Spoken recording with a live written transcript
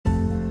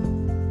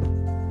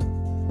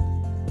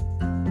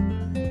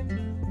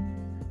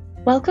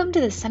Welcome to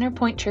the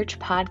Centerpoint Church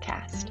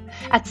podcast.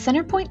 At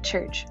Centerpoint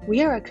Church,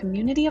 we are a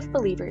community of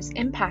believers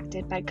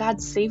impacted by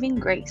God's saving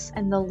grace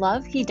and the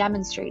love He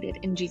demonstrated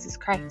in Jesus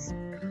Christ.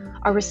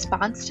 Our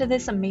response to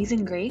this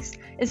amazing grace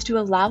is to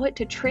allow it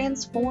to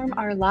transform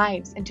our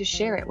lives and to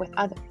share it with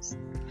others.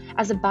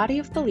 As a body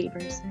of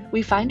believers,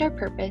 we find our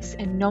purpose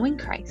in knowing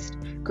Christ,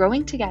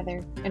 growing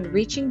together, and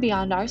reaching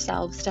beyond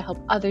ourselves to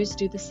help others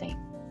do the same.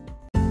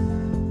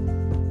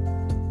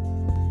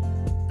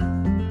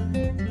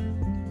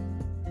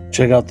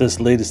 Check out this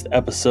latest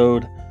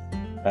episode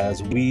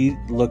as we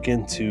look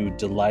into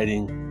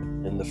delighting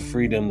in the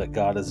freedom that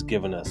God has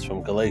given us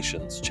from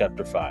Galatians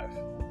chapter 5.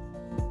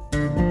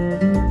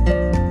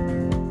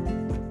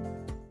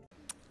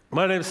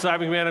 My name is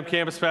Simon McMahon. I'm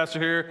campus pastor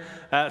here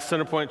at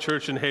Centerpoint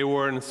Church in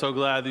Hawarden. I'm so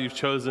glad that you've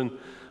chosen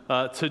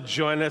to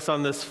join us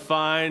on this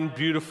fine,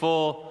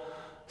 beautiful,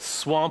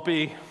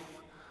 swampy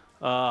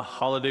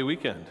holiday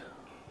weekend.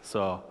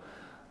 So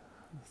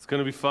it's going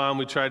to be fun.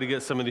 We tried to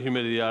get some of the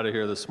humidity out of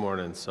here this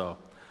morning, so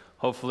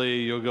hopefully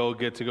you'll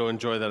get to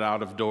enjoy that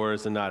out of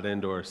doors and not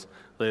indoors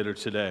later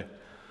today.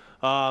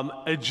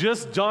 It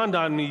just dawned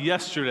on me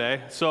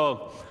yesterday,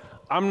 so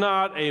I'm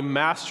not a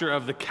master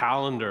of the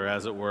calendar,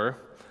 as it were.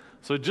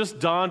 So it just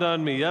dawned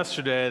on me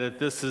yesterday that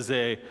this is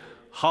a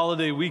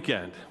holiday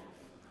weekend.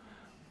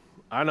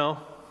 I know.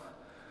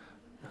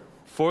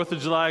 4th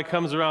of July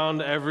comes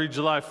around every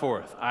July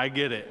 4th. I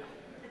get it.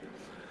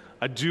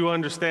 I do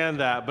understand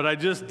that, but I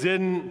just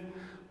didn't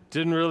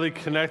really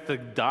connect the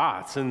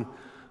dots. And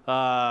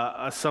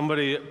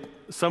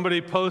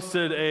somebody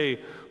posted a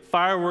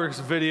fireworks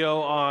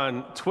video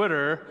on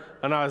Twitter,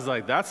 and I was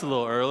like, that's a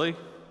little early.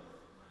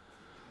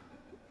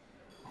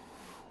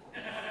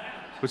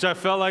 Which I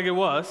felt like it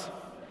was.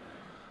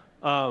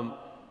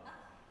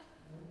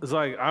 It's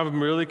like,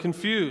 I'm really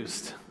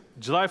confused.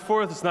 July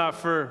 4th is not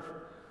for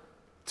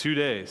 2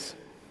 days.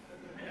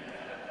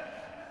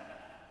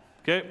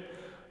 Okay?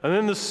 And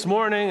then this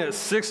morning at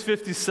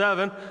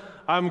 6:57,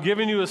 I'm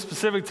giving you a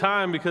specific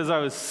time because I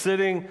was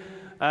sitting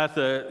at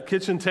the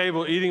kitchen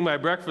table eating my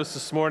breakfast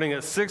this morning.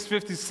 At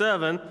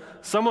 6:57,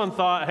 someone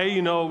thought, hey,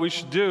 you know what we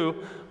should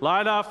do?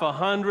 Light off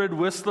 100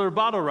 Whistler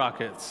bottle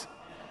rockets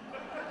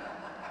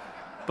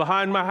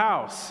behind my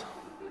house.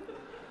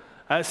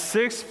 At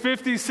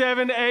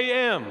 6:57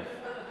 a.m.,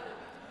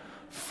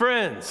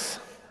 friends,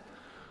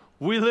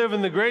 we live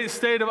in the great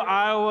state of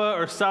Iowa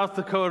or South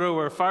Dakota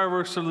where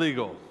fireworks are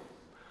legal.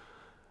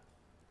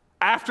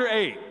 After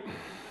 8,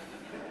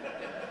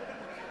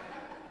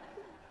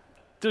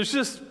 there's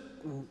just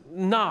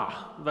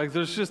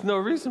there's just no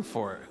reason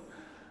for it.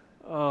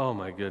 Oh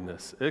my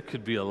goodness, it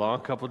could be a long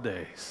couple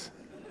days.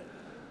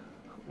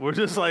 We're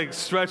just like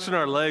stretching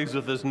our legs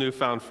with this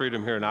newfound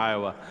freedom here in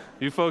Iowa.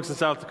 You folks in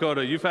South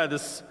Dakota, you've had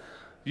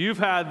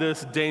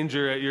this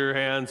danger at your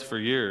hands for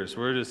years.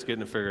 We're just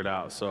getting it figured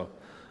out. So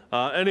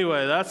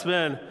anyway, that's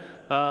been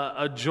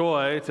a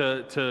joy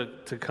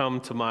to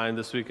come to mind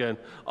this weekend.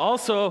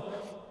 Also,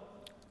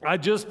 I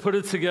just put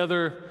it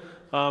together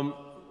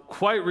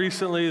quite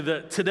recently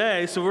that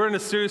today, so we're in a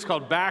series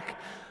called Back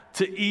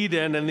to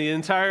Eden, and the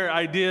entire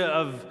idea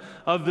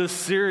of this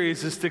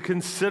series is to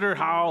consider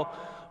how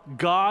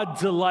God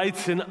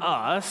delights in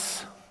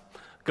us.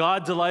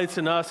 God delights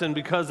in us, and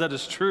because that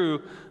is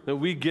true, that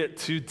we get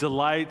to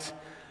delight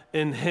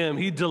in Him.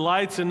 He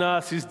delights in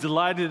us. He's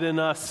delighted in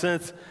us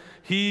since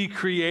He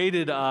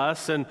created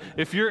us. And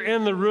if you're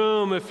in the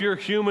room, if you're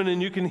human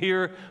and you can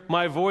hear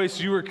my voice,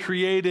 you were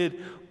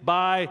created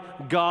by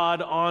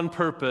God on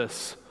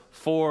purpose,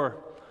 for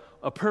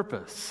a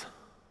purpose.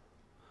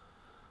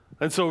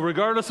 And so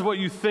regardless of what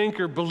you think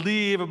or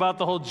believe about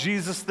the whole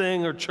Jesus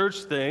thing or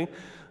church thing,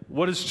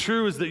 what is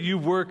true is that you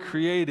were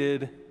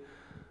created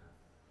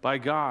by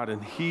God,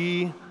 and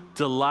He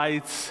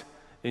delights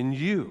in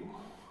you.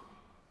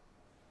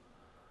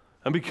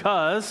 And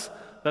because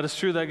that is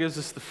true, that gives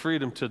us the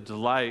freedom to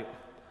delight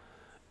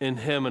in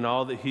Him and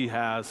all that He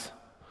has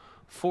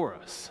for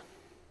us.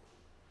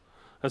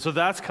 And so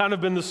that's kind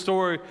of been the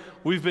story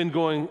we've been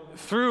going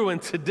through.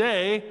 And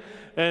today,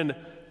 and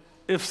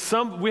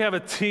we have a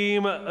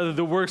team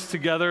that works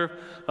together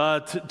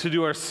to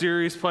do our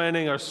series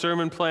planning, our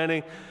sermon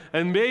planning,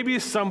 and maybe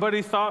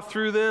somebody thought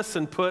through this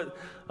and put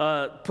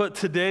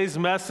today's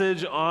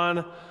message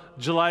on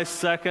July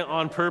 2nd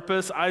on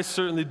purpose. I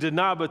certainly did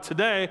not, but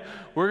today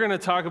we're going to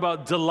talk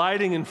about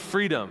delighting in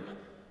freedom.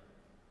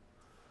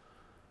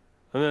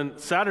 And then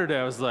Saturday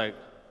I was like,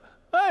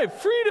 hey,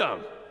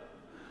 freedom!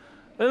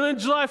 And then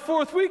July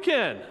 4th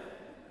weekend.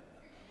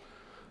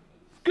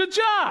 Good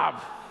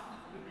job.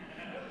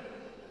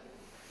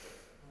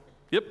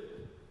 Yep.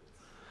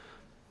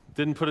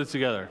 Didn't put it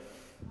together.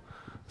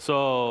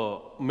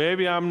 So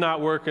maybe I'm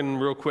not working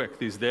real quick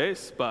these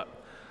days, but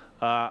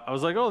I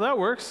was like, oh, that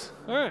works.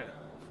 All right.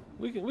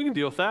 We can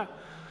deal with that.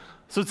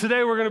 So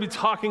today we're going to be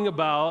talking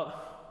about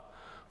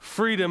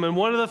freedom. And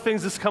one of the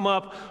things that's come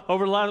up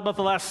over about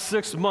the last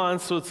 6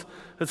 months, so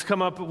it's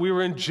come up, we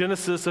were in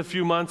Genesis a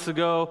few months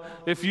ago.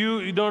 If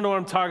you don't know what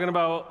I'm talking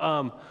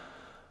about,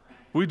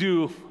 we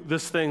do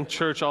this thing,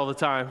 church, all the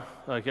time.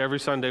 Like every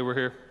Sunday we're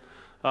here.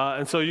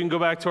 And so you can go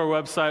back to our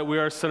website,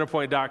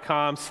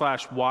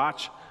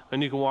 wearecenterpoint.com/watch,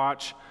 and you can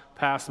watch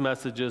past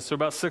messages. So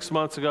about 6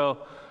 months ago,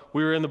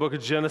 we were in the book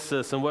of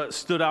Genesis, and what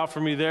stood out for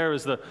me there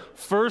is the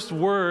first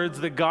words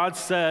that God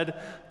said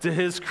to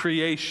his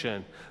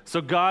creation.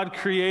 So God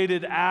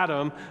created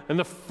Adam, and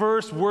the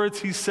first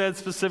words he said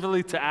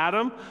specifically to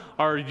Adam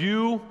are,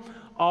 "You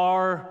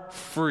are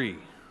free."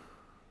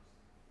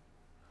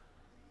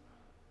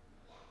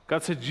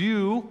 God said,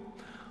 "You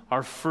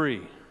are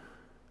free."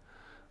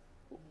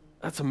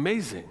 That's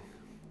amazing.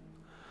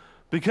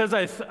 Because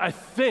I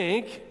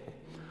think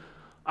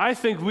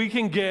we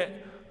can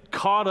get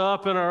caught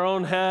up in our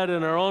own head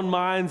and our own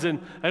minds and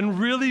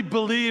really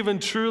believe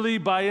and truly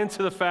buy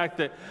into the fact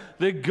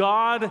that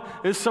God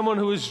is someone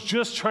who is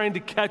just trying to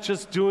catch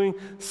us doing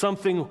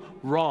something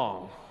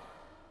wrong.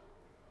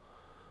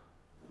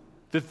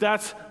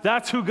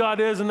 That's who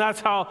God is, and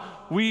that's how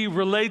we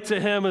relate to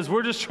him, is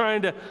we're just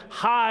trying to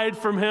hide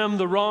from him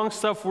the wrong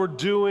stuff we're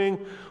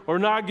doing or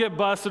not get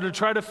busted or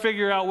try to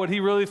figure out what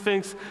he really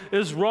thinks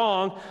is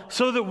wrong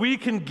so that we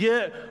can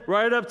get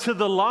right up to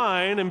the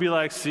line and be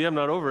like, "See, I'm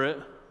not over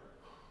it.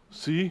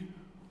 See?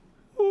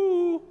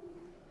 Ooh."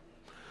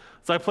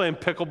 It's like playing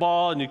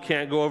pickleball and you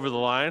can't go over the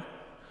line.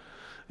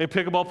 Any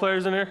pickleball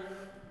players in here?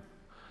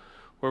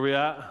 Where we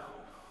at?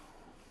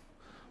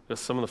 Got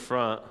some in the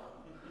front.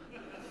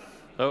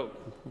 Oh,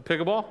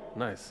 pickleball?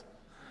 Nice.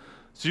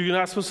 So you're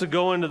not supposed to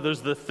go into,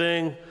 there's the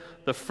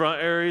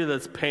front area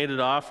that's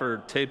painted off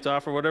or taped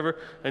off or whatever,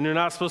 and you're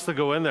not supposed to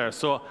go in there.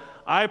 So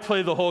I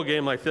play the whole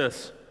game like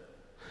this,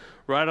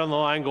 right on the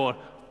line going,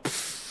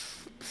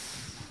 pff,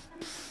 pff,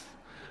 pff.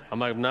 I'm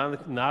like,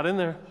 not in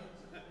there.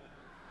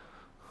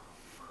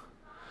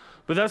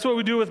 But that's what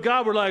we do with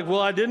God. We're like,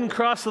 well, I didn't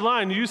cross the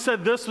line. You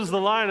said this was the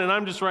line, and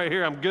I'm just right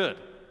here. I'm good.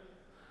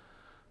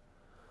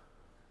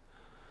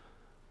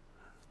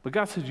 But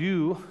God said,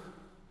 you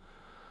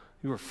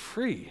are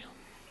free.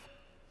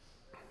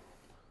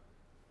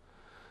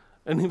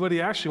 And what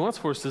he actually wants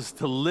for us is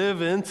to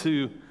live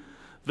into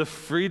the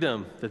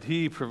freedom that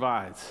he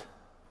provides.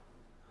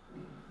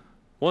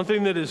 One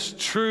thing that is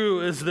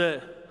true is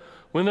that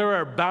when there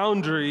are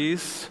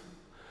boundaries,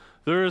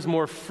 there is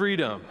more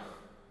freedom.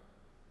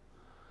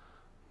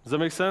 Does that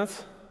make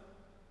sense?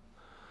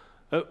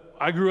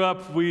 I grew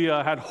up, we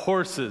had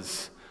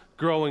horses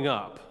growing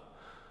up.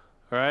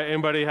 All right,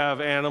 anybody have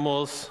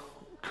animals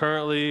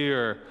currently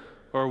or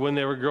when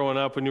they were growing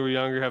up, when you were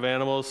younger, have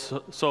animals?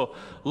 So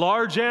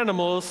large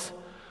animals,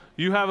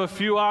 you have a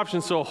few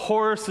options. So a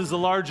horse is a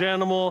large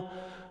animal,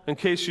 in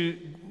case you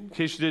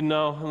didn't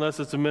know,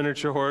 unless it's a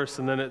miniature horse,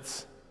 and then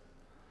it's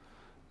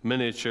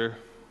miniature,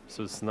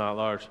 so it's not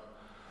large.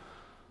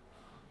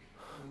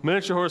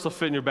 Miniature horse will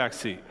fit in your back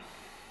seat.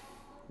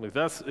 Like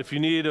that's, if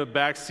you need a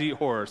back seat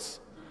horse,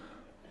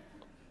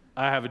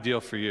 I have a deal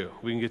for you.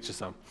 We can get you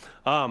some.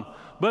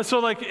 But so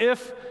like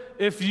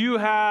if you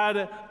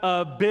had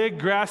a big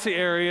grassy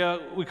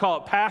area, we call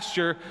it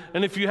pasture,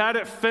 and if you had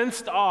it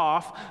fenced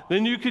off,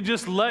 then you could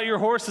just let your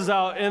horses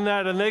out in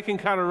that and they can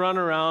kind of run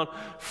around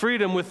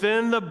freedom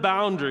within the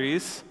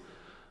boundaries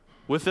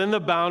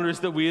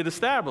that we had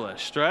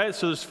established, right?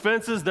 So there's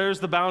fences, there's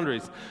the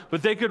boundaries,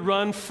 but they could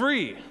run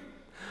free.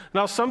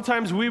 Now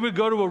sometimes we would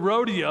go to a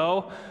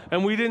rodeo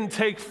and we didn't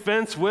take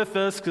fence with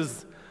us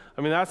because,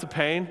 I mean, that's a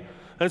pain.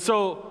 And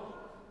so,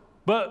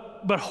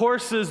 but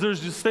horses,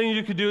 there's this thing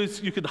you could do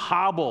is you could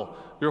hobble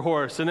your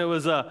horse. And it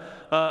was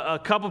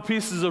a couple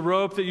pieces of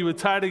rope that you would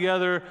tie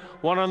together,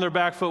 one on their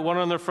back foot, one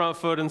on their front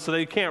foot, and so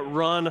they can't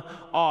run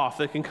off.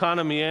 They can kind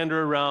of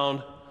meander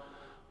around,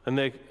 and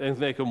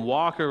they can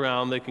walk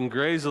around, they can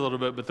graze a little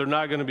bit, but they're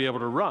not going to be able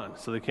to run,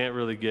 so they can't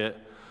really get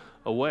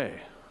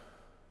away.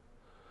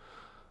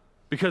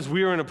 Because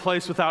we were in a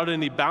place without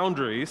any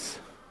boundaries,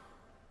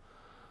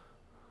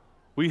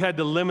 we had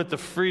to limit the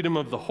freedom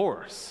of the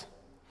horse.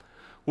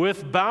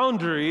 With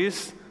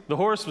boundaries, the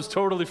horse was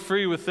totally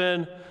free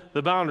within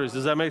the boundaries.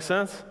 Does that make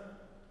sense?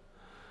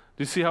 Do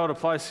you see how it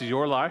applies to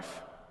your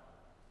life?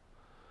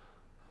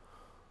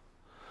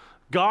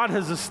 God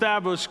has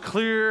established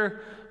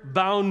clear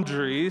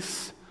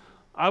boundaries.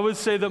 I would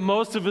say that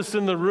most of us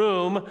in the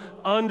room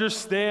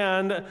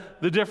understand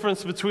the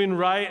difference between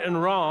right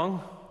and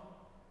wrong.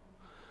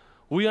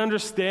 We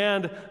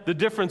understand the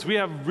difference. We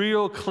have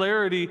real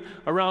clarity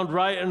around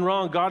right and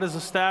wrong. God has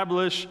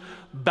established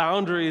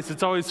boundaries.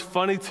 It's always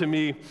funny to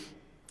me.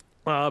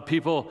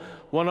 People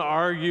want to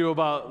argue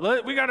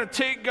about, we got to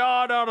take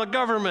God out of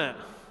government.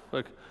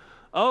 Like,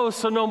 oh,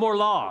 so no more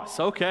laws.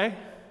 Okay.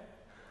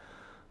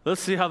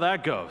 Let's see how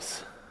that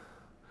goes.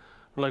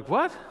 We're like,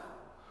 what?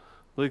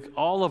 Like,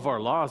 all of our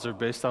laws are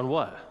based on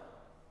what?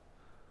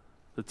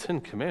 The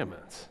 10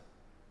 Commandments.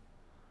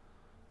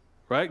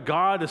 Right?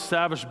 God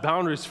established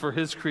boundaries for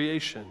his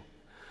creation.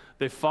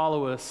 They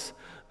follow us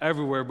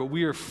everywhere, but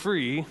we are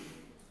free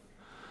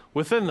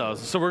within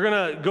those. So we're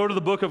going to go to the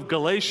book of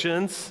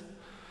Galatians.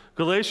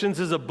 Galatians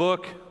is a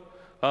book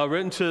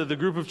written to the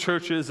group of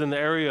churches in the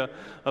area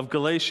of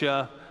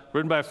Galatia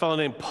written by a fellow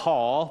named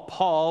Paul.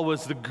 Paul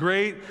was the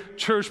great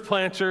church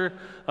planter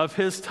of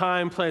his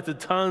time, planted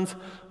tons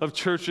of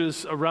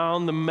churches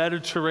around the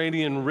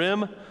Mediterranean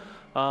rim,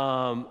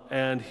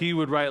 and he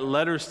would write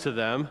letters to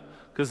them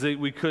because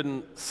we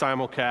couldn't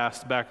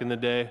simulcast back in the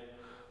day,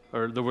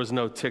 or there was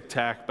no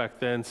tic-tac back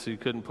then, so you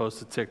couldn't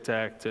post a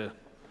tic-tac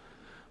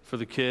for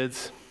the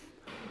kids.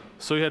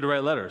 So he had to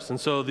write letters, and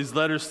so these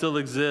letters still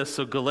exist.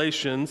 So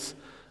Galatians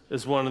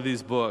is one of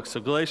these books.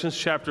 So Galatians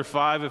chapter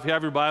 5, if you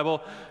have your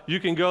Bible, you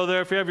can go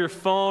there. If you have your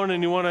phone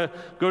and you want to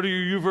go to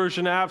your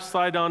YouVersion app,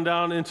 slide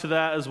down into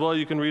that as well.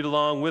 You can read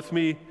along with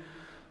me.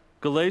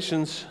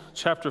 Galatians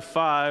chapter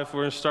 5,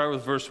 we're going to start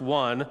with verse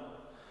 1.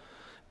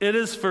 It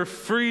is for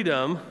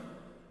freedom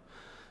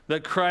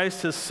that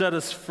Christ has set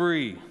us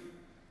free.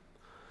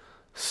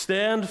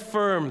 Stand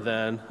firm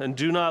then, and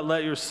do not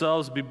let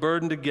yourselves be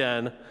burdened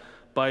again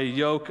by a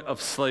yoke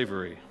of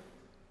slavery.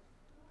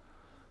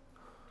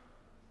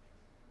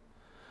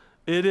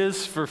 It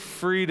is for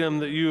freedom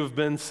that you have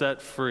been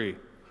set free.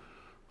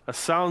 That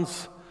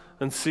sounds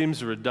and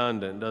seems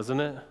redundant, doesn't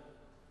it?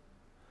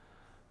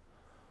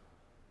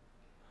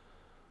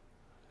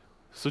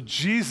 So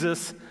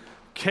Jesus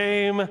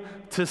came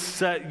to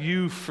set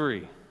you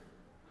free.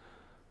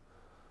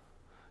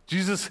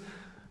 Jesus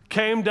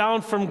came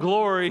down from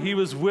glory. He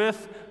was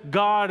with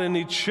God, and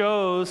he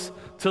chose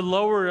to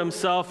lower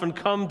himself and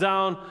come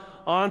down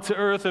onto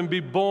earth and be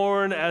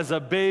born as a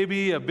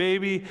baby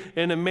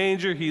in a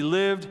manger. He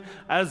lived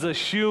as a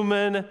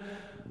human.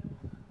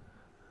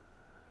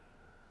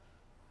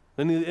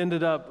 Then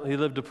he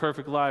lived a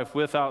perfect life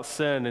without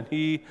sin, and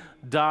he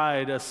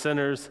died a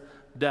sinner's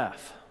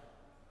death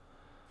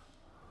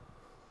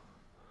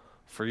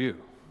for you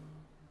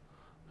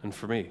and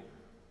for me,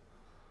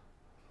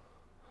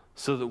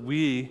 so that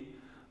we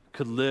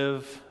could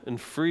live in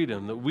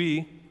freedom, that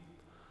we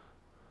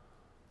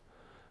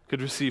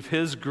could receive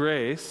his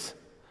grace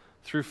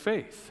through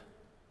faith.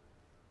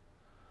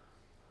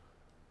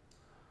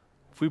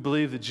 If we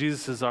believe that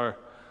Jesus is our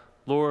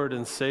Lord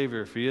and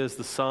Savior, if he is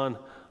the Son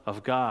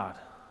of God,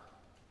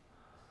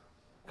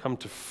 come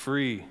to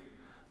free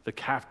the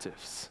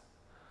captives.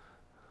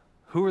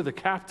 Who are the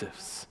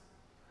captives?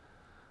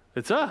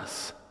 It's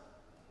us.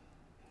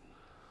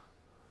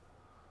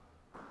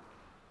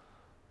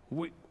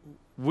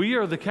 We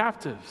are the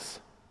captives.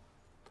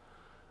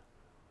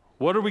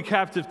 What are we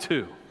captive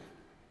to?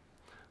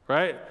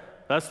 Right?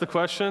 That's the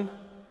question.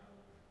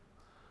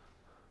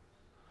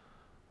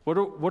 What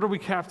are we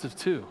captive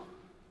to?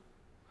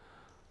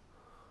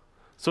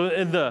 So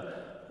in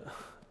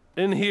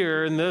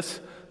this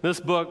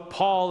book,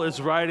 Paul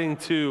is writing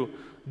to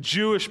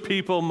Jewish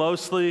people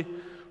mostly,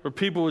 or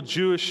people with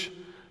Jewish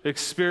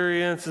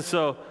experience. And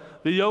so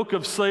the yoke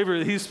of slavery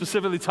that he's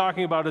specifically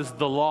talking about is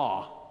the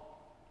law.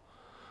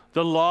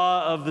 The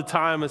law of the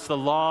time. It's the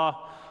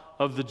law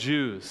of the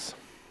Jews.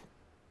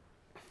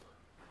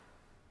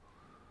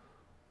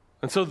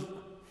 And so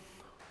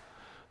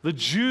the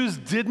Jews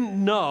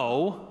didn't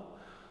know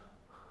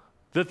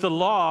that the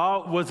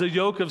law was a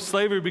yoke of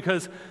slavery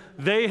because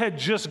they had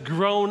just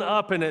grown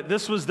up in it.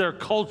 This was their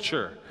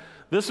culture.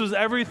 This was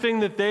everything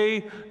that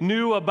they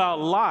knew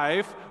about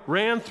life,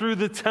 ran through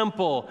the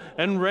temple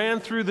and ran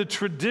through the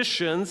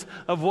traditions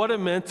of what it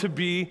meant to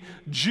be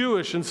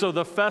Jewish. And so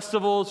the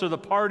festivals or the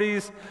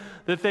parties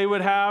that they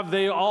would have,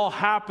 they all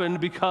happened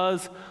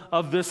because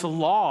of this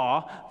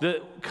law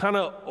that kind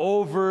of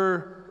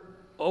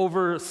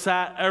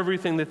oversat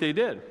everything that they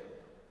did.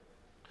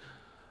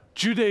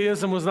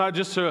 Judaism was not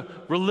just a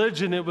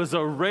religion, it was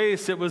a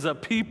race, it was a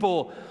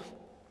people,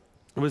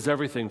 it was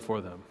everything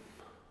for them.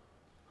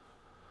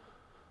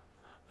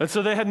 And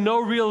so they had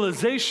no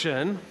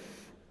realization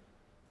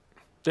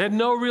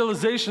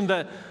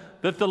that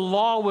the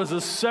law was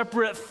a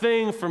separate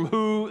thing from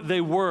who they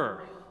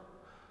were,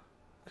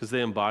 because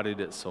they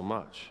embodied it so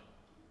much.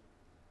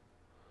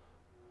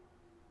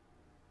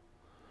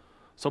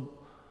 So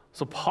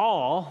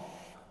Paul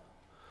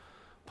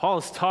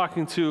is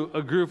talking to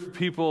a group of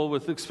people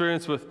with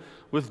experience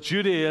with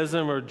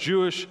Judaism or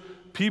Jewish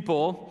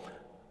people,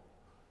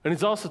 and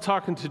he's also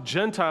talking to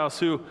Gentiles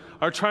who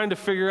are trying to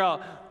figure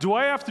out, do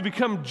I have to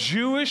become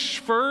Jewish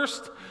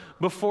first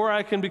before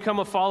I can become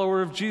a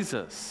follower of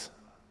Jesus?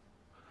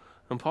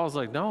 And Paul's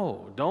like,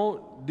 no,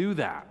 don't do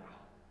that.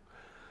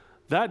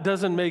 That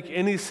doesn't make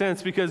any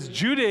sense, because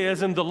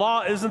Judaism, the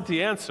law isn't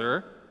the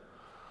answer.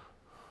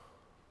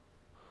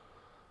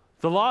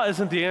 The law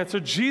isn't the answer.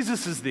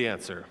 Jesus is the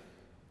answer.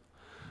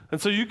 And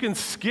so you can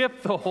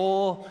skip the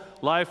whole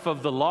life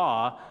of the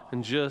law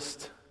and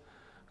just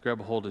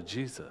grab a hold of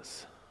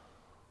Jesus.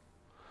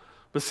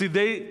 But see,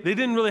 they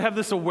didn't really have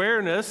this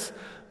awareness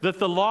that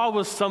the law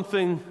was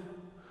something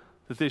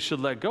that they should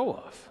let go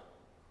of,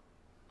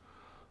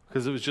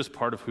 because it was just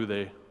part of who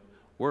they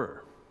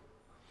were.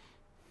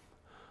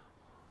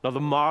 Now, the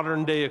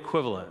modern day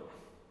equivalent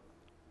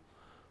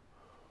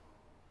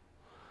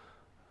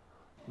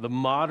of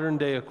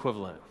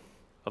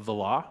the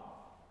law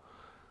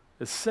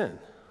is sin.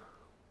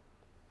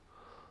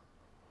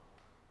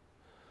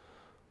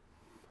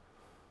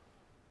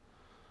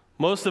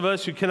 Most of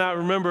us, you cannot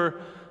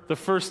remember the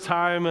first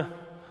time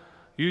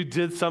you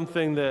did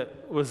something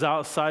that was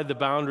outside the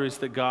boundaries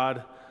that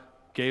God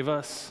gave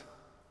us?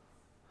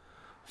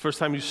 First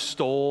time you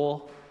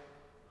stole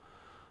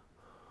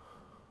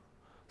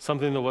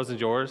something that wasn't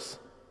yours?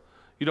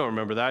 You don't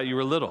remember that. You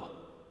were little.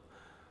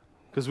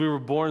 Because we were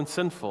born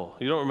sinful.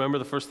 You don't remember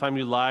the first time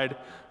you lied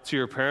to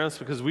your parents?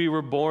 Because we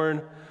were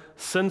born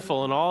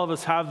sinful, and all of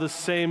us have the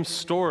same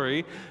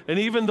story. And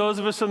even those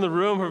of us in the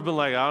room who have been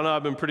like, I don't know,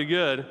 I've been pretty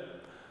good.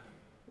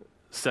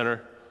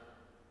 Sinner.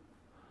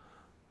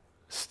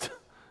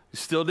 You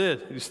still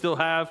did. You still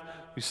have.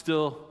 You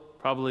still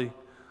probably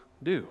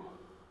do.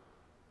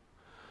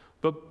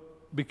 But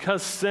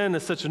because sin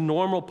is such a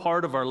normal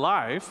part of our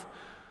life,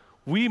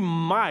 we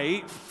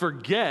might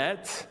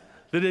forget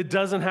that it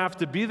doesn't have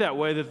to be that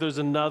way, that there's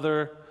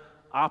another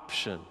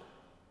option.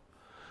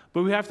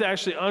 But we have to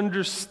actually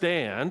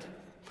understand,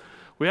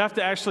 we have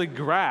to actually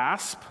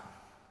grasp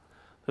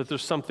that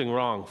there's something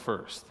wrong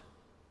first.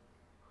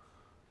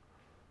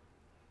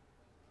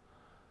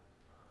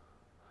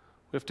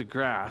 We have to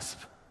grasp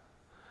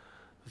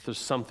that there's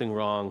something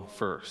wrong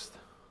first.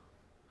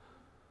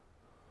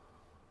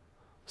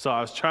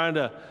 So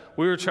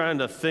we were trying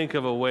to think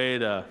of a way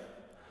to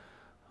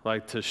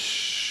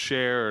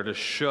share, to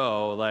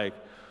show,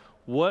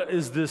 what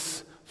is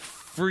this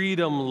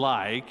freedom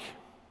like?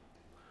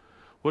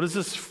 What is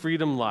this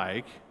freedom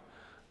like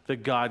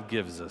that God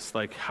gives us?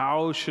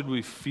 How should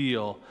we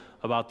feel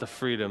about the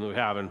freedom that we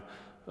have?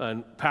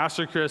 And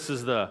Pastor Chris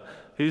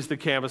he's the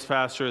campus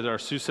pastor at our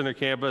Sioux Center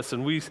campus,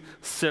 and we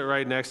sit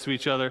right next to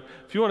each other.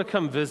 If you want to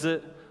come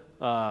visit,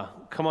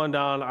 come on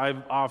down. I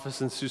have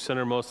office in Sioux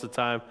Center most of the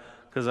time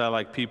because I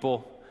like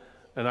people,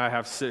 and I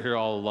have to sit here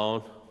all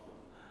alone.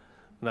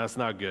 And that's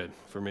not good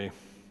for me.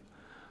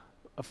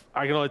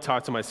 I can only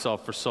talk to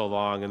myself for so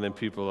long, and then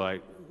people are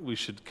like, we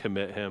should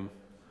commit him.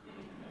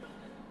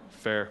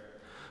 Fair.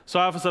 So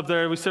office up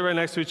there, we sit right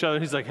next to each other,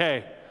 and he's like,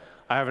 hey,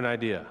 I have an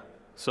idea.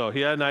 So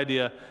he had an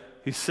idea.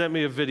 He sent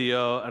me a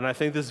video, and I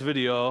think this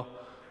video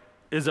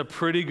is a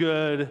pretty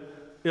good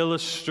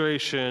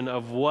illustration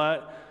of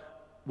what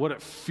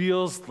it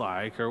feels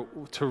like or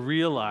to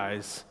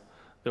realize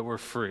that we're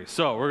free.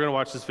 So we're going to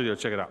watch this video.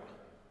 Check it out.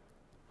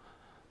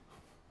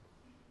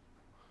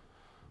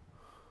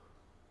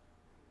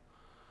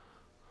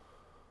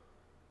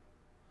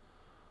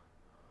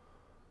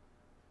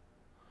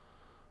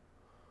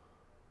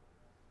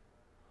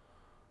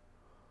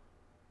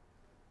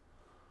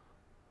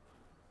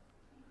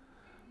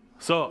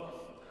 So,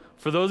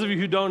 for those of you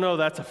who don't know,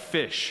 that's a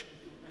fish.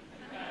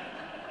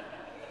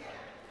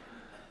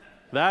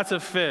 That's a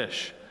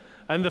fish.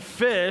 And the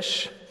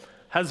fish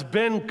has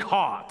been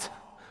caught.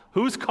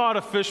 Who's caught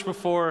a fish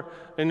before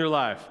in your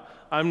life?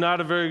 I'm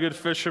not a very good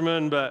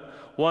fisherman, but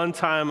one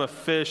time a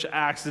fish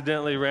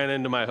accidentally ran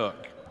into my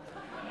hook.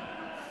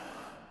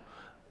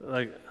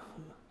 I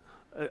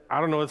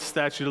don't know what the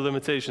statute of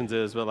limitations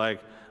is,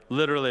 but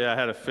literally I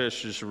had a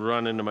fish just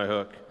run into my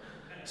hook.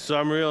 So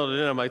I'm reeling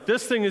it in. I'm like,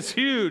 this thing is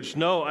huge.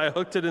 No, I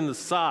hooked it in the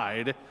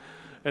side,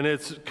 and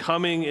it's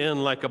coming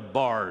in like a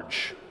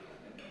barge.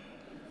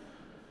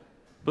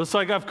 But it's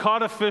like I've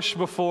caught a fish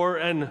before,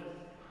 and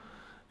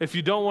if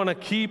you don't want to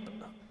keep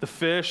the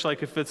fish,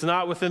 if it's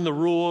not within the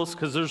rules,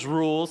 because there's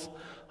rules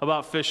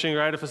about fishing,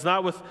 right?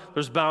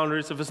 There's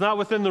boundaries. If it's not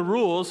within the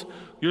rules,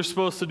 you're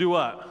supposed to do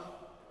what?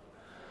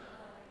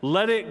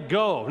 Let it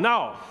go.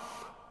 Now,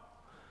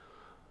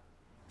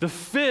 the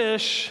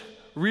fish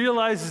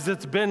realizes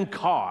it's been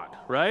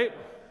caught, right?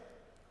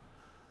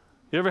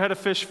 You ever had a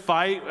fish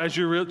fight as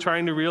you're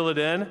trying to reel it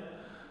in?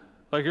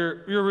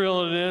 You're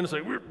reeling it in, it's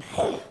like,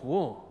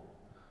 whoa.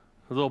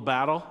 A little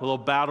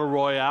battle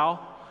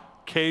royale,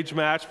 cage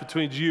match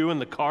between you and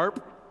the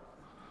carp.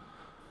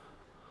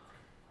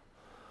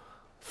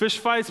 Fish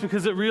fights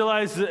because it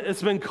realizes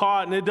it's been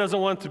caught and it doesn't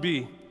want to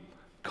be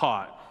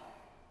caught.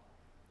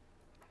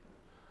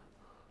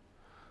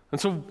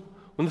 And so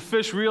when the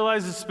fish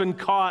realizes it's been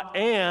caught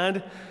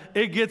and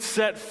it gets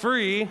set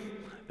free,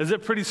 is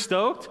it pretty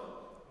stoked?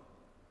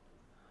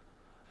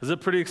 Is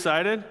it pretty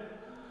excited?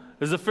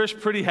 Is the fish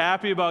pretty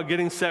happy about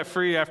getting set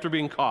free after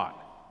being caught?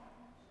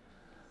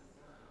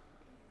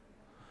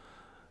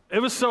 It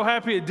was so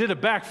happy it did a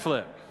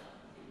backflip.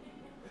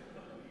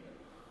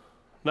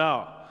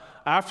 Now,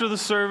 after the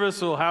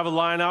service, we'll have a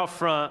line out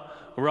front.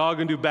 We're all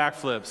going to do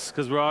backflips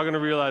because we're all going to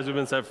realize we've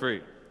been set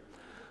free.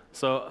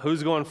 So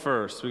who's going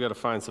first? We got to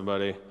find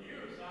somebody.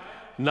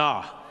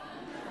 Nah.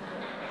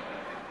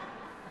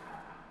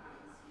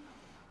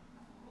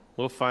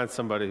 We'll find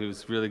somebody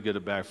who's really good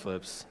at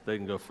backflips. They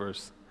can go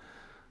first.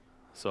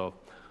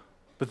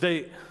 But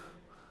they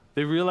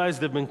realize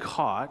they've been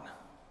caught.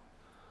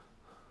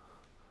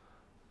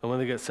 And when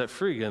they get set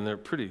free again, they're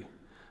pretty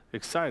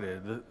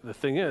excited. The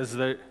thing is,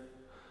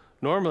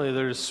 normally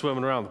they're just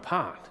swimming around the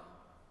pond.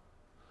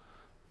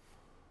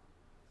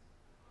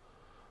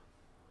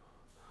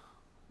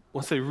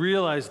 Once they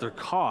realize they're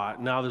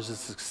caught, now there's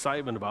this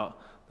excitement about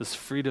this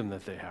freedom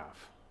that they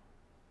have.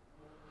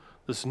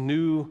 This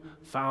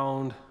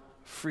new-found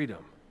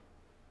freedom. –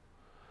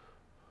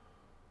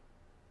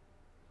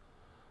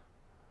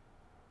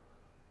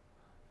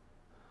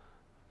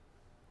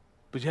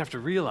 But you have to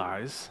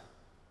realize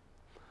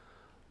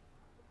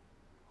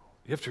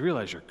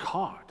you're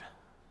caught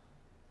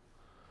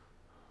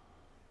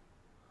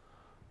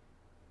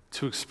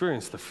to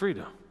experience the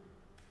freedom.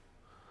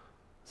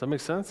 Does that make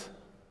sense?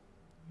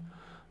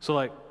 So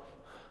I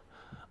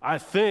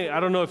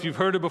don't know if you've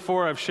heard it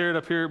before, I've shared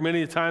up here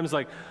many times,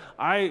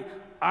 I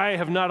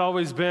have not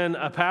always been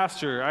a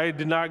pastor. I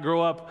did not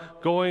grow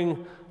up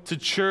going to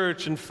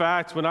church. In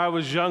fact, when I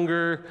was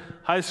younger,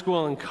 high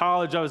school and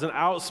college, I was an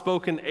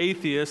outspoken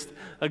atheist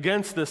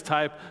against this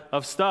type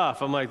of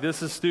stuff. I'm like,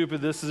 this is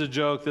stupid, this is a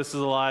joke, this is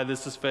a lie,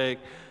 this is fake.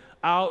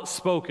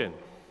 Outspoken.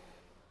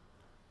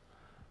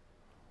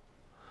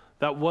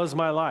 That was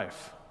my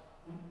life.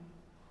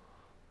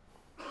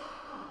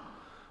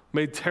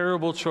 Made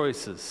terrible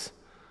choices,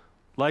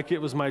 like it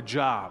was my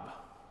job,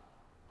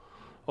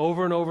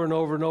 over and over and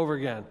over and over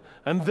again.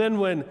 And then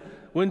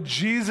when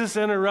Jesus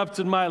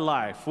interrupted my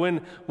life,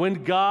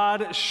 when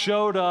God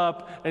showed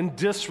up and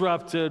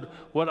disrupted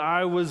what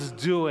I was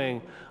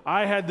doing,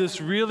 I had this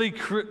really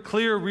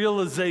clear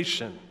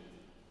realization.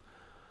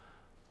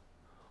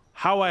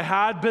 How I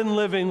had been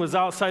living was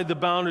outside the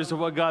boundaries of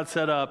what God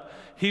set up.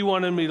 He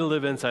wanted me to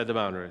live inside the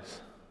boundaries.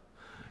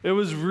 It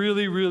was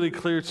really, really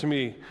clear to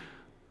me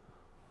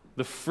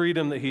the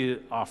freedom that He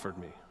offered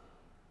me.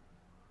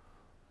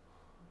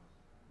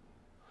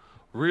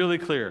 Really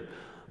clear.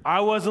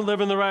 I wasn't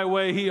living the right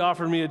way. He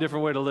offered me a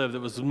different way to live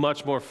that was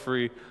much more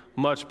free,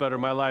 much better.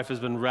 My life has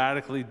been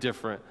radically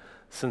different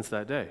since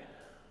that day.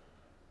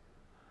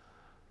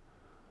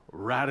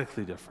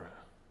 Radically different.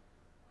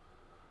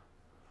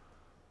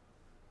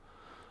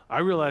 I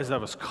realized I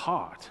was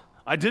caught.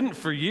 I didn't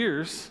for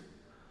years.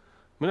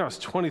 I was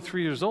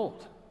 23 years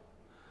old.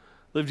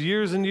 Lived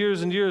years and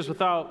years and years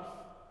without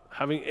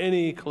having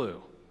any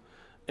clue,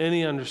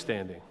 any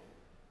understanding.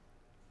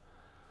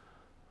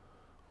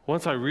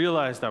 Once I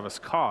realized I was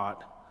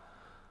caught,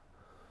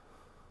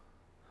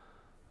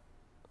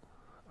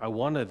 I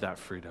wanted that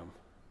freedom.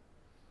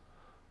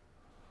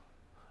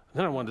 And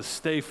then I wanted to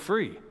stay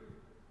free.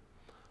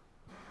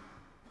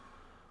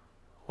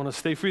 I want to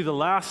stay free. The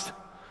last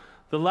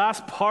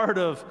part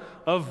of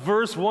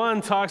verse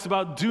 1 talks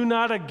about do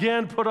not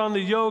again put on the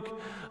yoke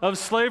of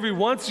slavery.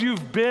 Once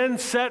you've been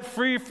set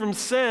free from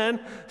sin,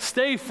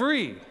 stay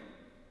free.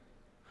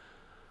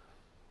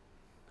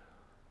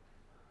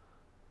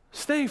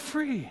 Stay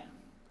free.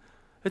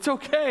 It's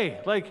okay.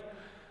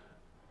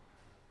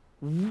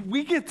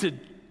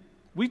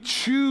 We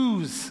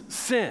choose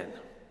sin.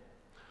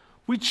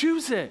 We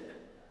choose it.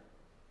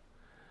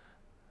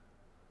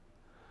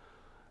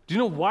 Do you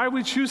know why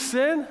we choose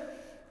sin?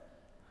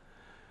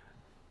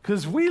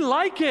 Because we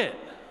like it.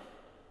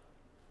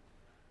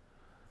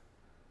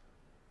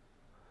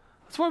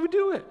 That's why we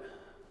do it.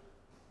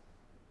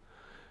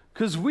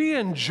 Because we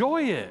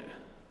enjoy it.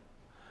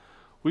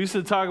 We used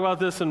to talk about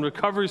this in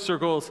recovery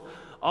circles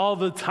all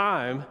the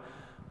time.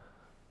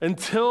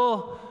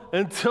 Until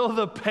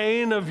the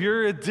pain of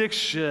your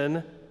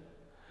addiction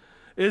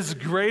is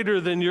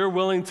greater than you're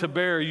willing to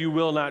bear, you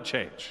will not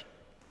change.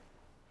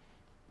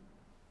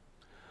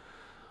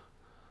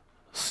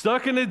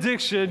 Stuck in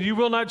addiction, you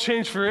will not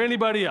change for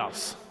anybody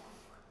else.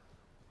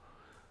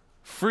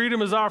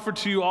 Freedom is offered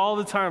to you all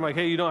the time,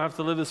 hey, you don't have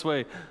to live this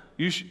way.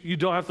 You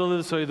don't have to live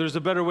this way. There's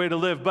a better way to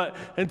live. But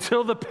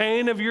until the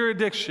pain of your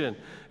addiction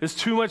is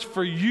too much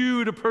for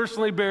you to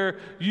personally bear,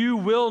 you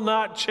will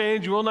not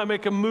change. You will not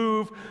make a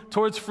move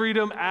towards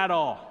freedom at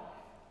all.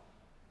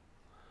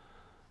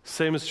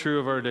 Same is true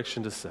of our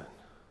addiction to sin.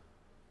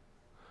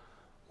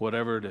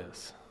 Whatever it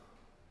is.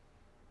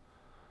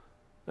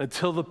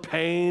 Until the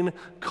pain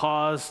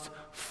caused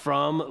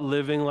from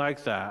living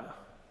like that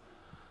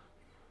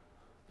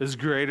is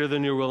greater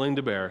than you're willing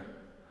to bear,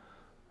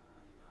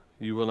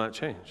 you will not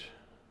change.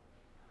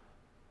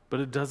 But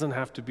it doesn't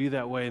have to be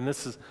that way. And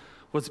this is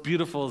what's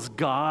beautiful is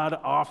God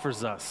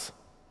offers us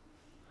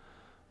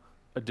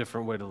a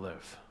different way to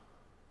live.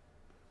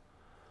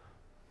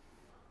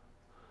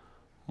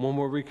 One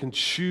where we can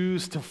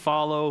choose to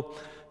follow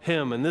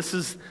Him. And this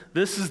is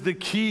the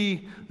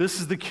key. This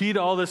is the key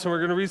to all this. And we're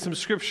going to read some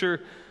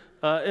scripture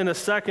in a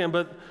second.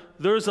 But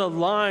there's a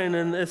line,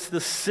 and it's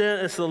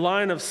the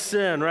line of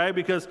sin, right?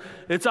 Because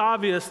it's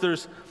obvious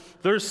there's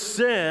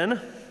sin.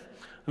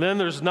 And then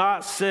there's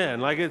not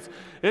sin.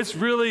 It's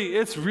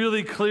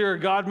really clear.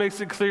 God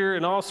makes it clear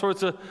in all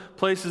sorts of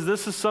places.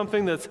 This is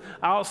something that's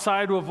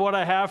outside of what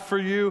I have for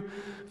you.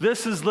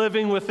 This is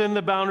living within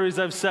the boundaries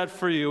I've set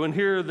for you. And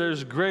here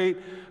there's great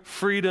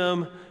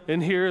freedom.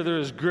 And here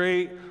there's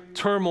great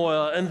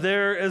turmoil. And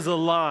there is a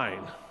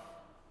line.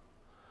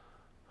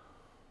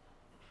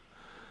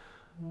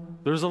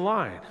 There's a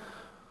line.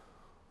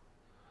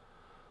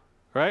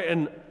 Right?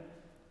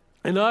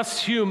 And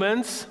us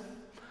humans,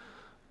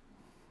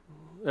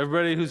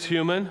 everybody who's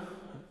human,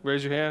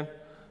 raise your hand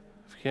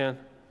if you can.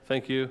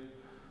 Thank you.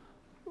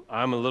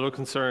 I'm a little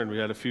concerned. We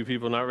had a few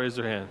people not raise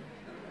their hand.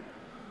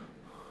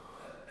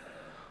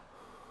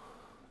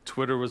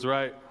 Twitter was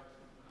right.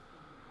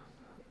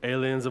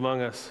 Aliens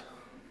among us.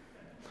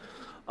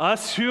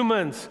 Us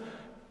humans,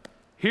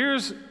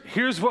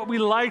 Here's what we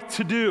like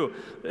to do.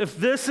 If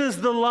this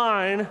is the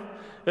line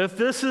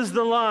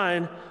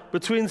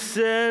between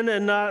sin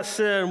and not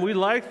sin, we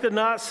like the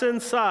not sin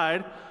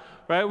side,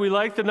 right? We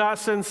like the not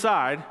sin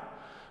side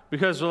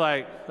because we're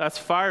like, that's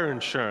fire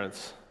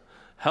insurance.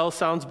 Hell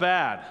sounds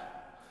bad.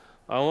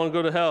 I don't want to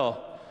go to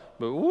hell.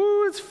 But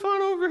woo, it's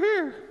fun over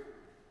here.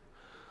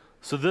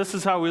 So this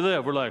is how we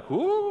live. We're like,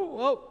 whoop,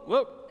 whoop,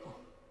 whoop,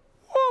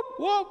 whoop,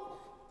 whoop.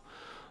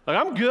 Like,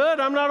 I'm good.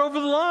 I'm not over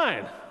the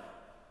line.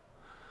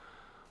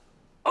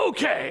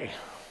 Okay.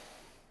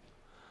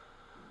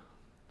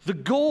 The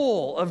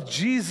goal of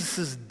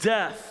Jesus'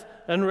 death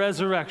and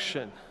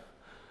resurrection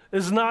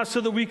is not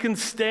so that we can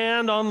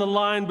stand on the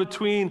line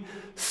between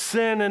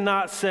sin and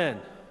not sin.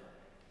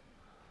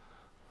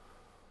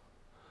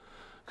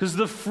 Because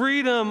the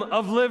freedom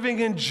of living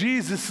in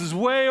Jesus is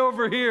way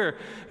over here.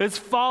 It's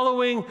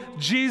following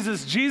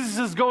Jesus. Jesus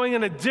is going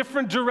in a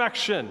different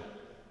direction.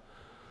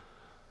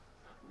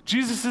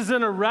 Jesus is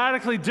in a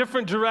radically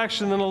different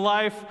direction than a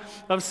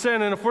life of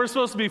sin. And if we're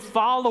supposed to be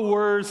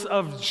followers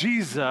of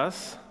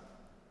Jesus,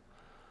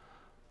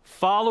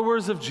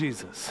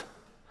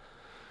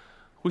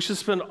 we should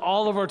spend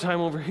all of our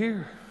time over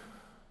here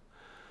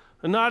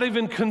and not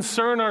even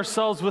concern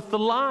ourselves with the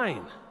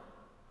line.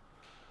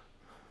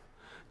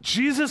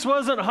 Jesus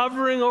wasn't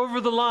hovering over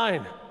the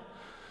line.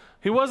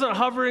 He wasn't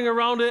hovering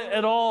around it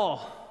at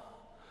all.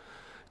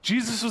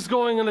 Jesus was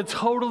going in a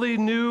totally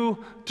new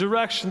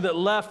direction that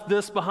left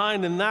this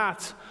behind, and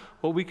that's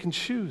what we can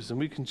choose, and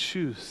we can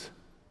choose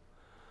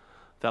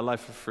that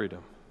life of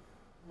freedom.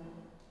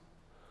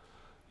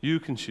 You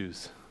can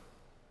choose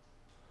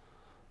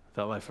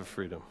that life of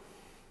freedom.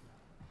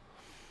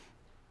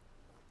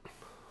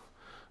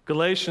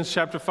 Galatians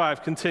chapter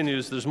 5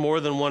 continues. There's more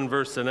than one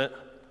verse in it.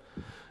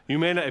 You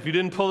may not, if you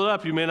didn't pull it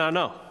up, you may not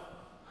know.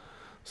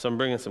 So I'm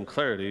bringing some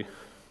clarity.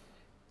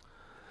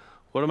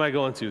 What am I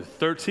going to?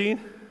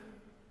 13?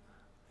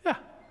 Yeah.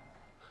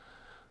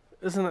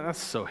 Isn't that that's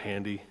so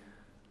handy?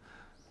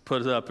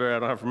 Put it up there, I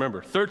don't have to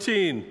remember.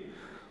 13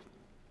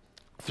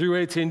 through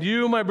 18.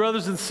 You, my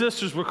brothers and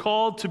sisters, were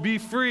called to be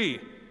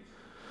free.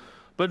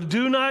 But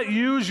do not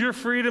use your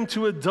freedom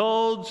to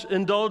indulge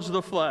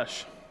the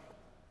flesh.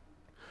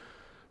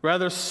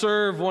 Rather,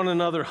 serve one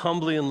another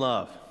humbly in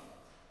love.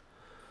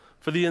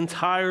 For the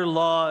entire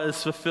law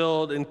is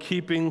fulfilled in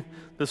keeping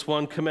this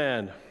one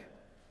command: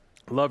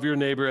 love your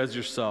neighbor as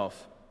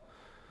yourself.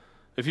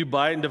 If you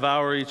bite and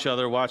devour each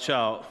other, watch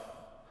out,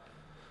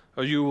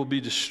 or you will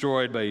be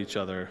destroyed by each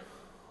other.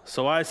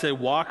 So I say,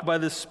 walk by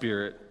the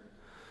Spirit,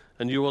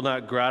 and you will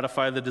not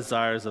gratify the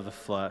desires of the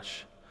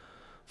flesh.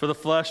 For the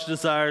flesh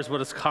desires what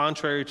is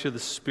contrary to the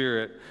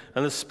Spirit,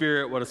 and the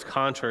Spirit what is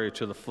contrary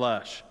to the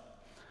flesh.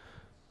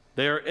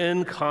 They are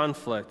in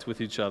conflict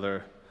with each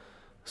other,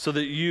 so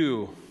that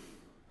you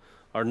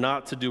are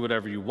not to do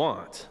whatever you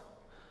want.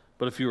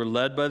 But if you are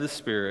led by the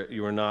Spirit,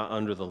 you are not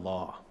under the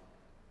law.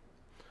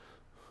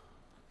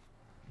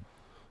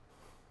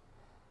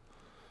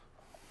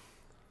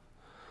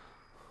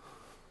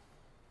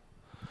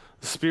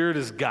 The Spirit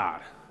is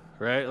God,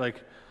 right? Like,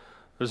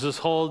 there's this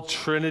whole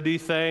Trinity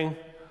thing.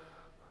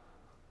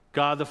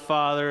 God the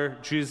Father,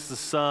 Jesus the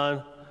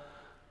Son,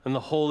 and the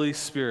Holy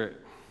Spirit.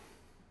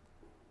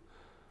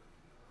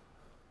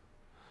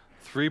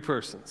 3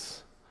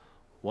 persons,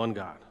 one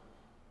God.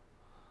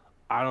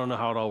 I don't know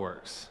how it all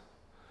works.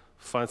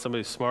 Find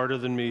somebody smarter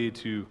than me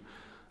to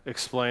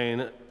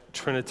explain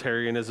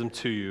Trinitarianism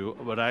to you,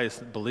 but I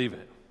believe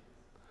it.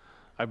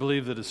 I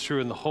believe that it's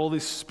true, and the Holy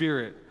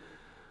Spirit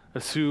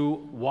is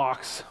who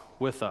walks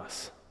with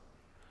us.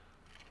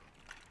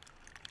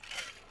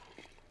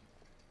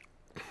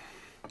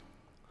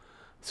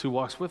 It's who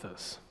walks with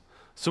us.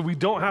 So we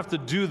don't have to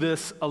do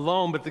this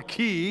alone, but the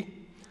key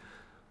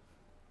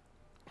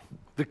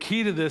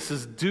to this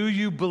is, do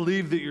you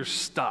believe that you're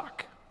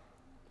stuck?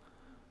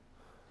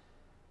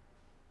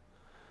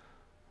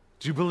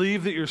 Do you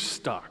believe that you're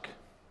stuck?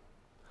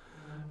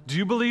 Do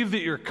you believe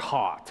that you're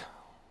caught?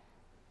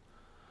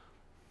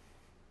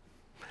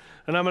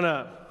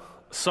 And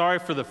sorry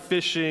for the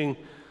fishing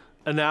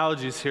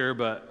analogies here,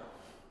 but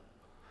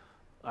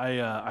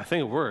I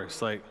think it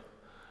works. Like,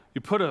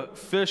 you put a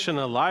fish in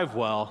a live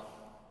well,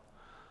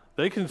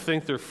 they can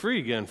think they're free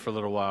again for a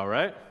little while,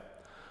 right?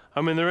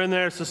 I mean, they're in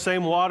there, it's the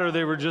same water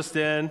they were just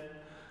in.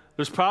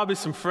 There's probably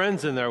some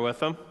friends in there with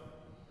them.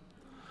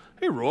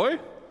 Hey, Roy,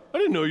 I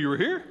didn't know you were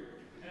here.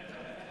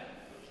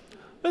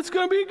 It's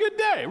going to be a good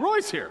day.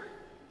 Roy's here.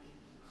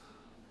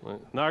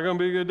 Not going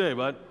to be a good day,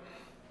 bud.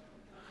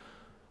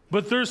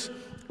 But there's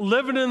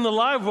living in the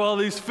live well,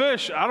 these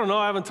fish, I don't know,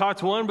 I haven't talked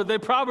to one, but they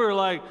probably are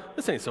like,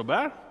 this ain't so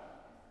bad.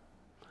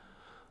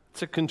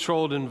 It's a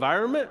controlled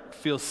environment,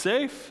 feels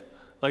safe,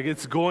 like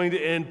it's going to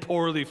end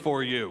poorly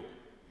for you.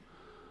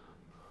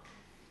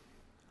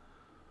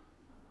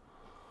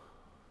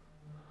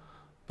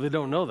 But they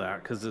don't know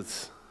that because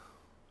this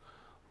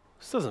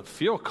doesn't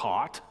feel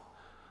caught.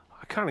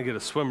 I kind of get to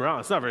swim around.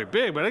 It's not very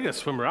big, but I get to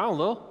swim around a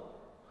little.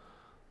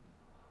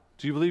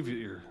 Do you believe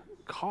you're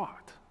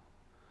caught?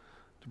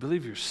 Do you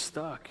believe you're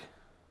stuck?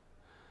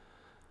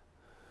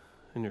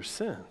 in your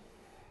sin.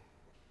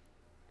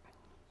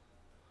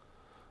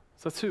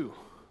 So that's who.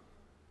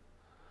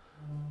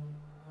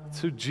 That's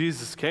who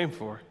Jesus came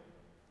for.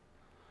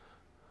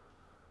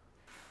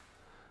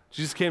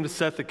 Jesus came to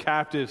set the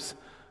captives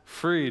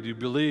free. Do you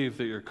believe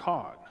that you're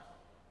caught?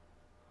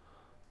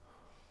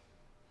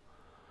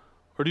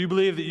 Or do you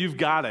believe that you've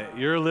got it?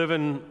 You're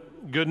living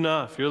good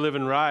enough. You're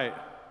living right.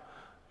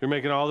 You're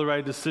making all the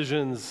right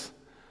decisions.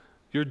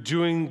 You're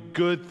doing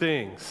good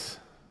things.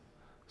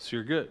 So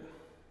you're good.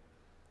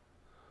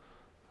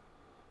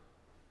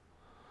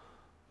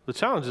 The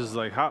challenge is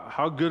like,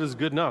 how good is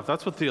good enough?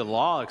 That's what the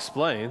law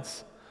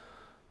explains.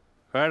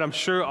 Right? I'm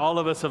sure all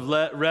of us have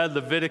read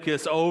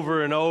Leviticus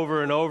over and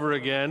over and over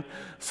again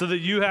so that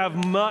you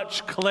have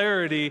much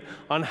clarity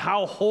on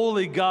how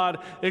holy God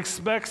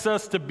expects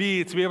us to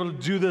be able to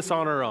do this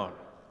on our own.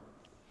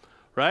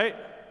 Right?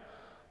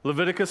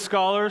 Leviticus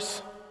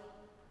scholars?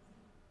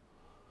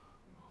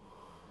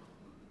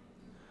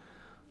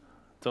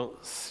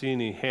 Don't see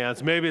any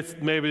hands.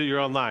 Maybe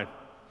you're online.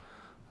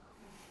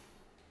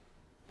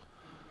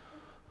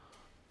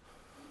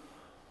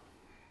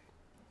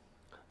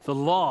 The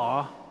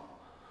law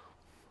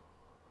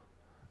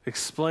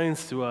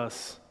explains to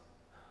us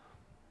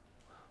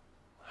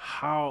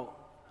how,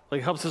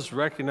 helps us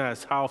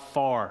recognize how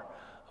far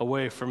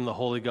away from the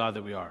holy God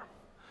that we are.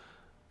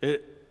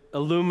 It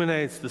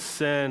illuminates the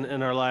sin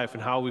in our life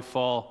and how we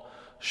fall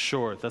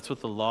short. That's what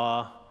the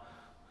law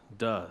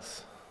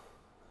does.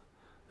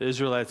 The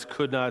Israelites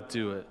could not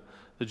do it.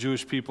 The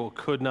Jewish people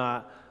could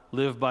not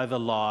live by the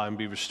law and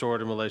be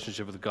restored in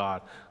relationship with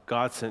God.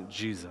 God sent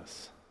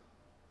Jesus.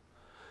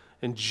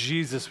 In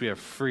Jesus, we have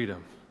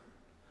freedom.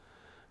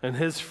 In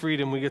his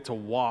freedom, we get to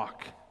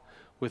walk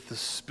with the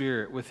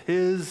Spirit. With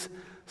his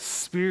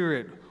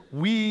Spirit,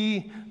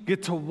 we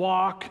get to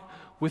walk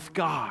with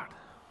God.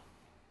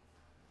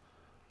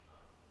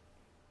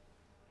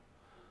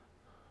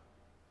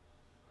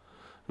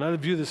 And I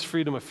view this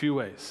freedom a few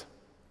ways.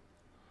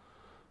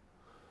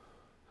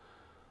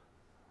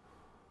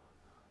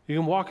 You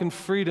can walk in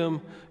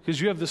freedom because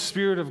you have the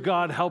Spirit of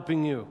God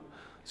helping you.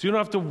 So you don't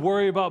have to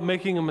worry about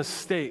making a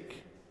mistake.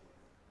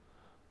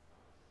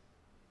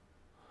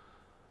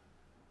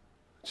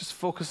 Just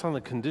focus on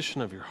the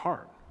condition of your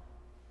heart.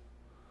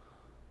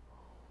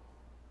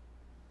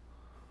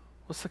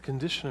 What's the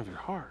condition of your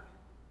heart?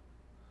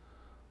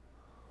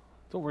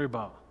 Don't worry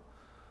about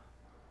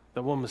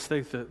that one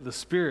mistake. The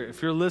Spirit,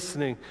 if you're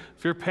listening,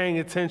 if you're paying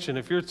attention,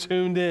 if you're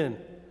tuned in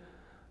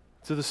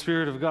to the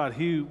Spirit of God,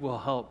 he will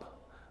help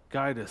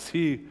guide us.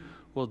 He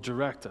will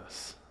direct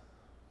us.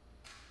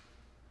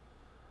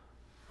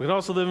 We can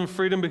also live in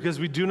freedom because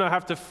we do not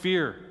have to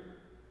fear.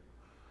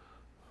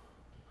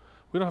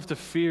 We don't have to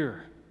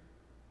fear.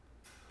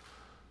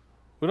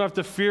 We don't have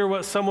to fear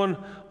what someone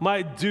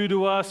might do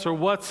to us or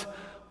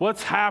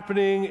what's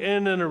happening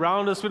in and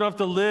around us. We don't have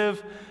to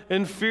live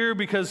in fear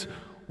because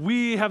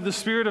we have the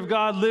Spirit of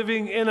God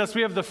living in us.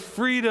 We have the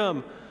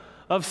freedom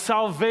of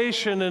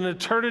salvation and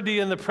eternity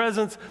in the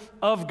presence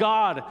of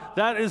God.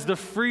 That is the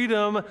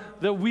freedom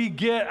that we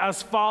get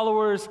as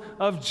followers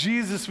of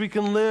Jesus. We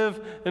can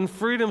live in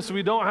freedom so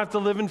we don't have to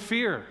live in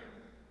fear.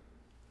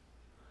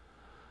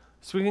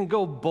 So we can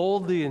go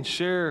boldly and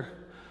share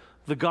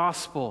the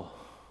gospel.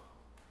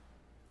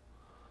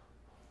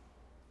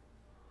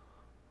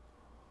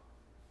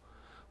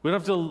 We don't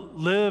have to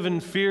live in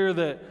fear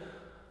that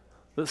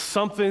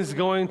something's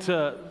going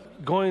to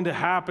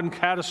happen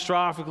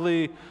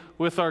catastrophically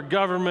with our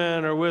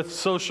government or with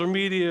social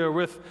media or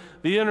with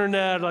the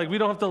internet. We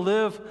don't have to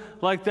live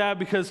like that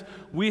because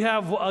we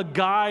have a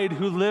guide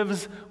who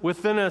lives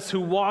within us, who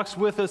walks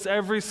with us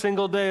every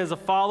single day. As a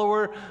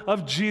follower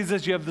of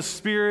Jesus, you have the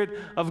Spirit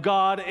of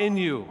God in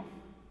you.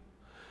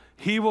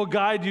 He will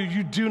guide you.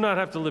 You do not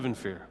have to live in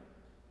fear.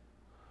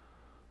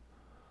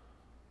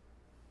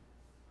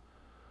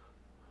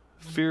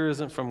 Fear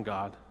isn't from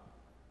God.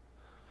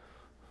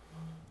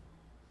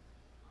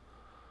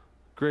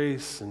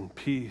 Grace and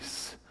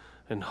peace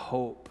and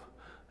hope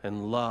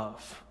and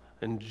love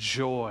and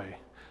joy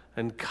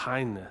and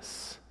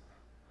kindness.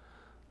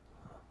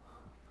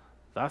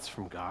 That's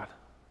from God.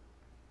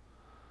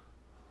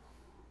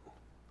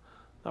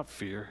 Not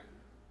fear.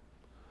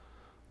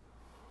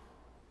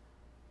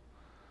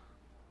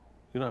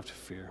 You don't have to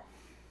fear.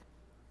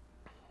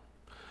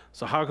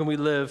 So how can we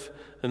live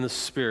in the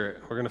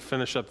Spirit? We're going to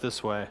finish up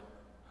this way.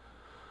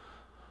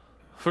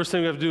 First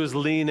thing we have to do is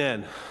lean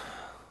in.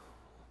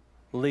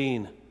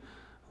 Lean.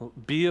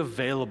 Be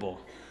available.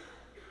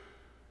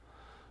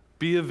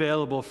 Be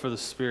available for the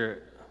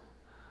Spirit.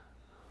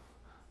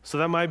 So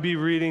that might be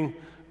reading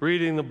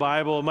the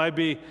Bible. It might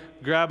be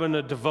grabbing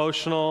a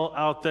devotional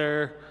out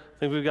there. I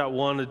think we've got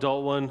one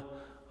adult one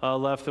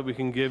left that we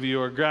can give you.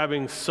 Or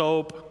grabbing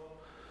soap.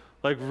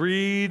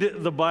 Read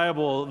the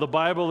Bible. The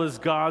Bible is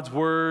God's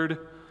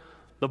Word.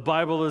 The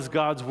Bible is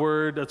God's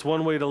Word. That's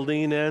one way to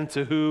lean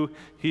into who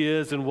He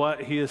is and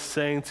what He is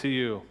saying to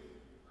you.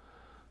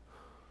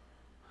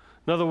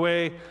 Another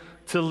way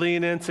to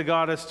lean into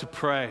God is to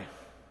pray.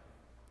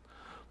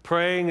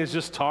 Praying is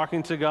just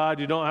talking to God.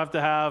 You don't have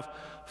to have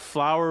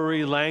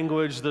flowery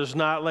language. There's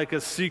not like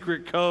a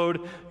secret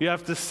code you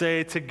have to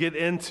say to get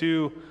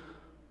into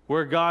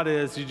where God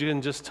is. You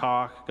can just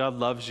talk. God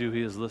loves you.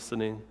 He is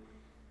listening.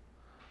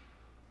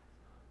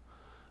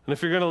 And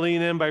if you're going to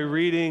lean in by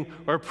reading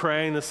or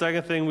praying, the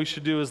second thing we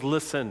should do is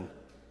listen.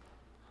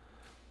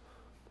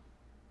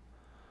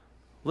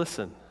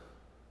 Listen.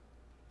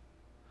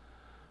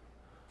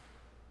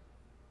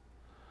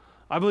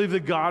 I believe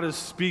that God is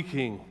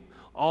speaking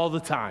all the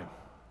time.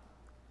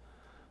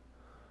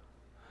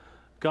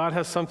 God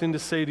has something to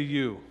say to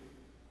you.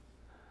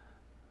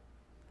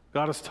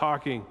 God is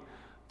talking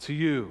to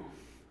you.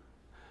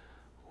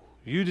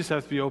 You just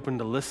have to be open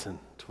to listen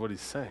to what he's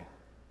saying.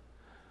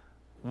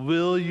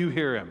 Will you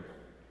hear him?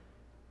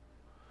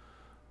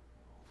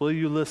 Will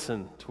you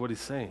listen to what he's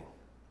saying?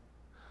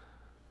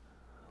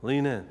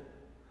 Lean in.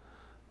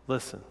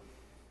 Listen.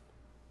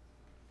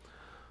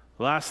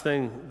 The last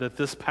thing that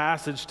this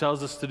passage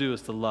tells us to do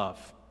is to love.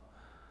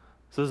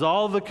 It says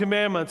all the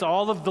commandments,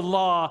 all of the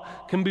law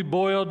can be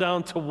boiled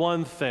down to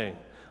one thing.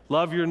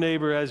 Love your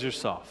neighbor as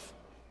yourself.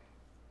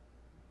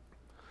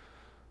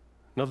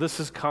 Now this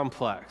is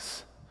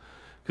complex,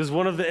 because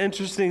one of the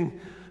interesting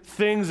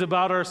things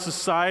about our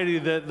society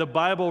that the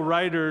Bible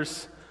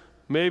writers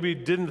maybe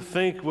didn't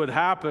think would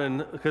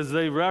happen, because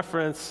they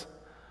reference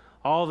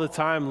all the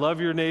time, love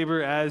your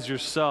neighbor as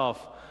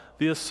yourself.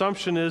 The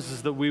assumption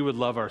is that we would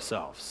love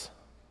ourselves.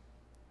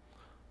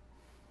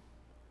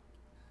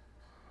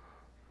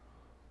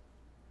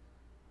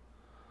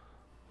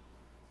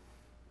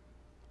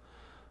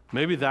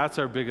 Maybe that's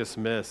our biggest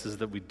miss, is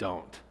that we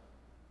don't.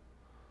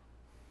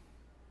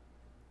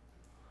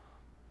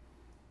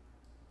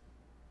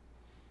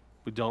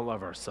 We don't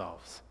love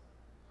ourselves.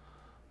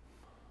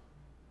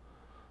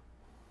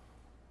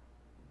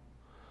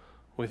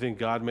 We think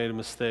God made a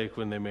mistake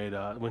when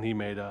he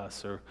made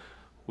us, or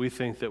we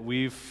think that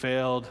we've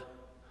failed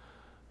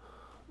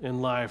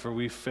in life, or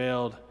we've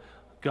failed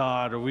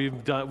God, or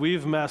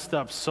we've messed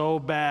up so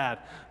bad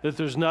that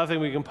there's nothing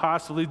we can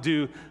possibly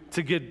do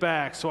to get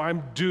back. So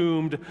I'm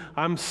doomed.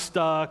 I'm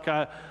stuck.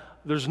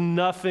 There's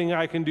nothing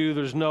I can do.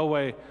 There's no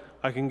way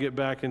I can get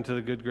back into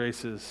the good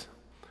graces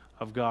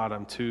of God.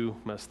 I'm too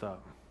messed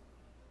up.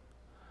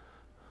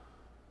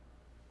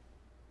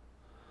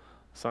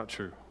 It's not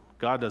true.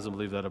 God doesn't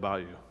believe that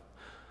about you.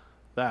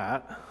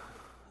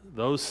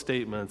 Those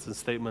statements and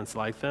statements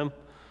like them,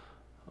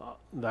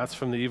 that's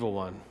from the evil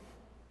one.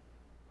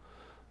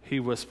 He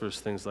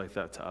whispers things like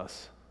that to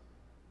us.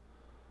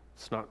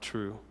 It's not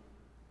true.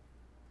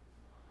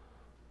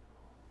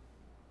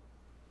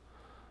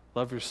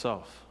 Love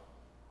yourself.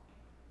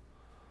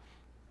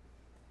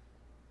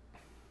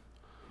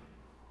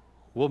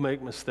 We'll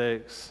make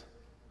mistakes.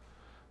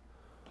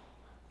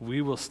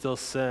 We will still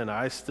sin.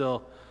 I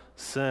still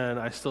sin.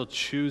 I still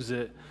choose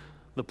it.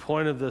 The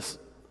point of this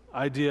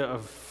idea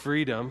of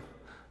freedom,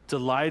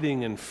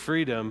 delighting in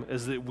freedom,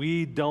 is that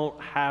we don't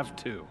have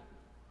to.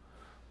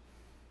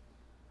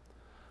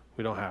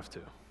 We don't have to.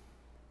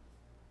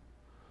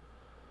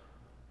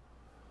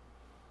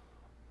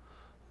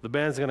 The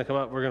band's going to come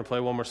up. We're going to play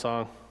one more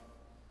song.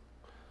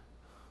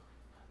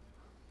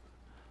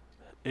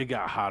 It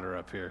got hotter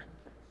up here.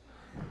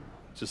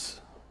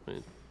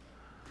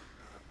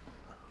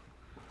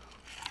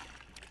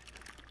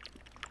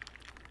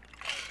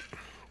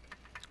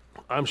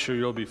 I'm sure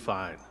you'll be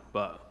fine,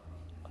 but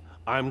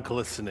I'm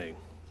glistening.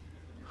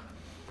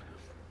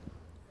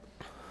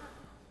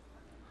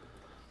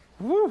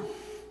 Woo!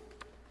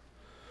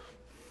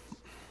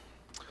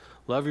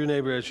 Love your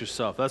neighbor as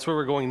yourself. That's where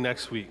we're going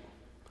next week.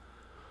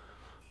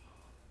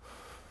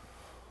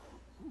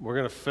 We're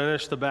going to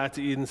finish the Back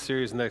to Eden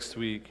series next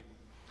week,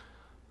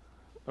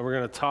 and we're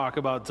going to talk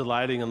about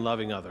delighting and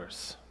loving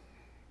others.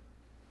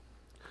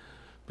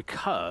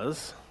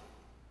 Because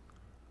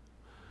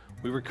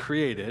we were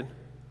created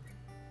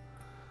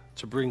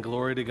to bring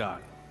glory to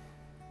God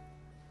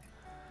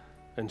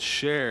and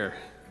share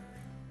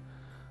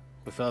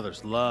with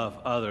others, love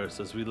others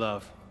as we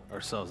love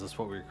ourselves. That's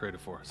what we were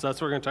created for. So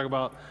that's what we're going to talk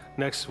about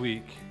next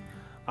week.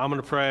 I'm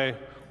going to pray,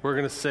 we're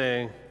going to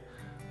sing,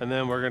 and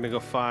then we're going to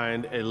go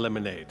find a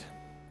lemonade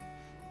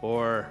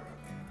or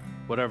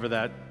whatever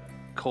that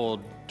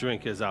cold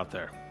drink is out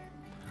there.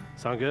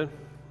 Sound good?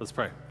 Let's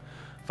pray.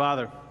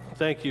 Father,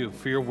 thank you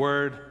for your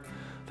word.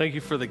 Thank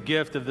you for the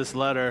gift of this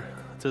letter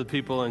to the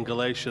people in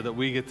Galatia that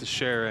we get to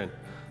share in,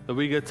 that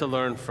we get to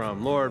learn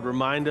from. Lord,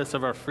 remind us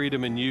of our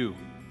freedom in you,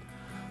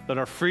 that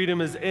our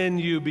freedom is in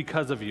you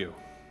because of you.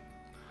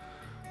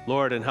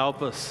 Lord, and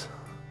help us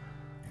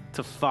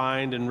to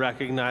find and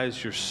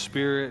recognize your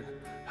Spirit.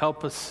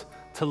 Help us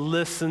to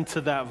listen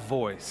to that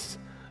voice,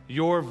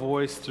 your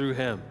voice through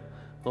him.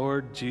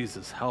 Lord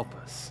Jesus, help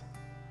us.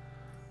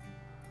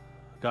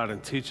 God,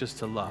 and teach us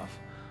to love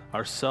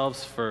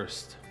ourselves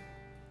first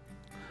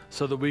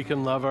so that we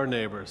can love our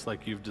neighbors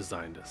like you've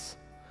designed us.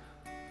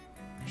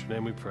 In your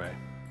name we pray.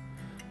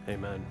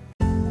 Amen.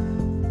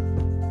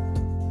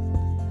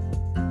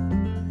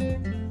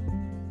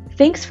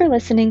 Thanks for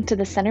listening to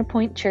the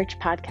Centerpoint Church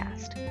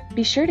podcast.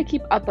 Be sure to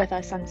keep up with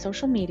us on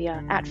social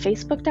media at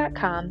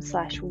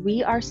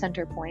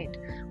facebook.com/wearecenterpoint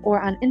or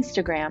on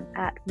Instagram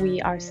at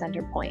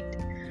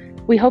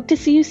wearecenterpoint. We hope to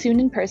see you soon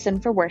in person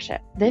for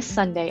worship this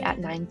Sunday at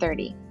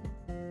 9:30.